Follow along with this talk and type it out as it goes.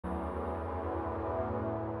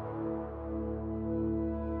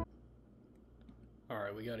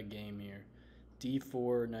Alright, we got a game here.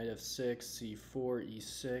 D4, knight f6, c4,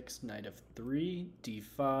 e6, knight f3,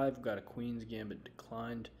 d5, got a queen's gambit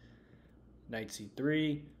declined, knight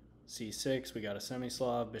c3, c6, we got a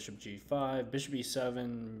semi-Slav, bishop g5, bishop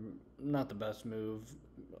e7, not the best move,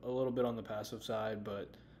 a little bit on the passive side,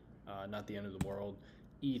 but not the end of the world.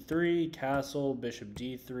 E3, castle, bishop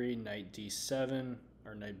d3, knight d7,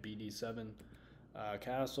 or knight bd7,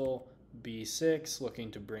 castle, b6,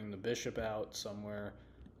 looking to bring the bishop out somewhere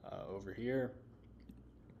over here.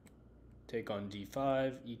 Take on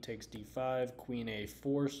d5, e takes d5, queen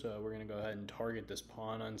a4, so we're going to go ahead and target this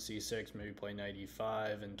pawn on c6, maybe play knight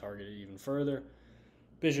e5 and target it even further.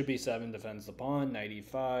 Bishop e7 defends the pawn, knight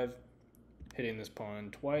e5, hitting this pawn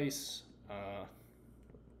twice.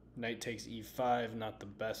 Knight takes e5, not the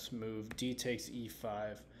best move. D takes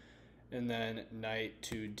e5, and then knight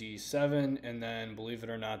to d7, and then, believe it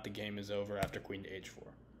or not, the game is over after queen to h4.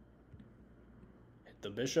 Hit the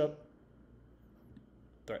bishop,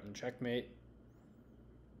 threaten checkmate.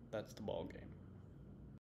 That's the ball game.